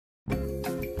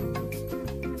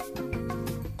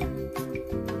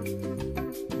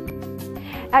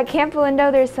At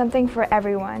Campolindo, there's something for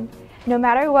everyone. No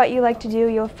matter what you like to do,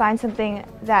 you'll find something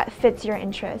that fits your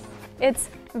interests. It's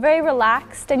very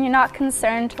relaxed and you're not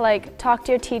concerned to like talk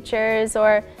to your teachers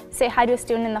or say hi to a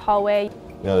student in the hallway.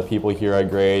 You know, the people here are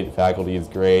great, faculty is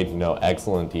great, you know,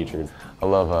 excellent teachers. I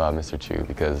love Mr. Chu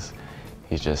because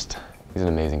he's an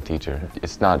amazing teacher.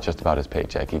 It's not just about his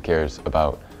paycheck. He cares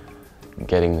about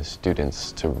getting the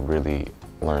students to really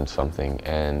learn something.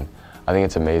 And I think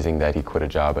it's amazing that he quit a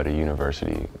job at a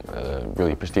university, a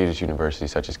really prestigious university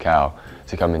such as Cal,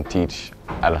 to come and teach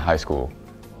at a high school.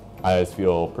 I just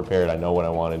feel prepared. I know what I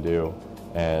want to do,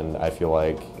 and I feel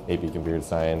like AP Computer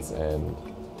Science and,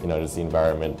 you know, just the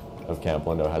environment of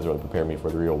Campolindo has really prepared me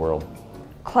for the real world.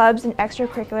 Clubs and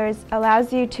extracurriculars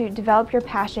allows you to develop your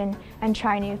passion and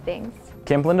try new things.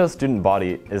 Campolindo's student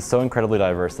body is so incredibly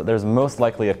diverse that there's most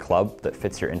likely a club that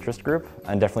fits your interest group,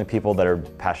 and definitely people that are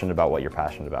passionate about what you're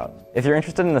passionate about. If you're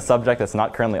interested in a subject that's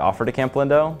not currently offered at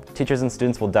Campolindo, teachers and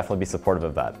students will definitely be supportive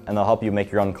of that, and they'll help you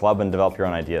make your own club and develop your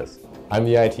own ideas. I'm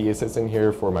the IT assistant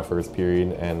here for my first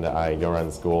period, and I go around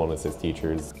the school and assist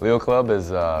teachers. Leo Club is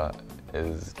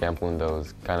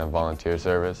Campolindo's kind of volunteer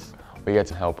service. We get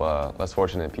to help less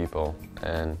fortunate people,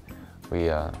 and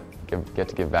we get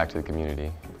to give back to the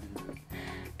community.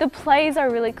 The plays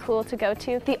are really cool to go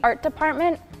to. The art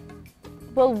department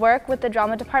will work with the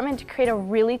drama department to create a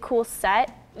really cool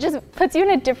set. It just puts you in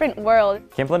a different world.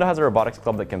 Campolindo has a robotics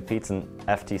club that competes in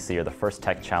FTC, or the First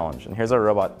Tech Challenge, and here's our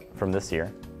robot from this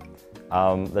year.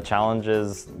 The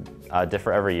challenges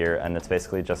differ every year, and it's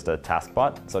basically just a task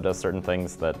bot, so it does certain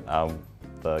things that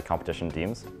the competition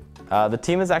deems. The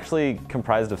team is actually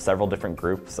comprised of several different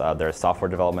groups. There's software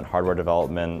development, hardware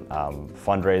development,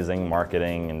 fundraising,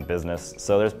 marketing, and business.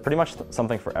 So there's pretty much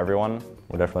something for everyone.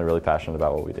 We're definitely really passionate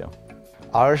about what we do.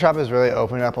 Auto shop has really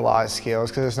opened up a lot of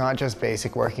skills because it's not just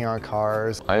basic working on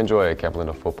cars. I enjoy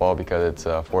Campolindo football because it's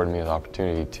afforded me the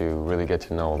opportunity to really get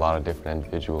to know a lot of different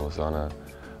individuals on a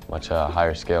much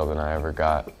higher scale than I ever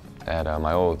got at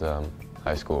my old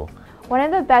high school. One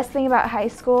of the best things about high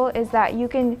school is that you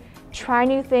can try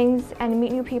new things and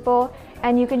meet new people,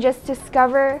 and you can just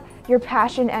discover your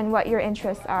passion and what your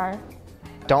interests are.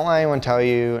 Don't let anyone tell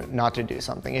you not to do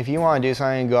something. If you want to do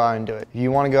something, go out and do it. If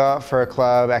you want to go out for a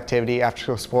club, activity, after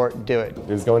school sport, do it.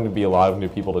 There's going to be a lot of new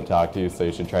people to talk to, so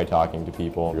you should try talking to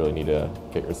people. You really need to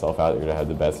get yourself out there to have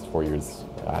the best 4 years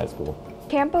at high school.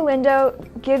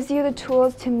 Campolindo gives you the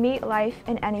tools to meet life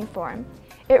in any form.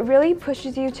 It really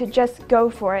pushes you to just go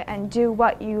for it and do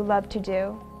what you love to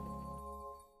do.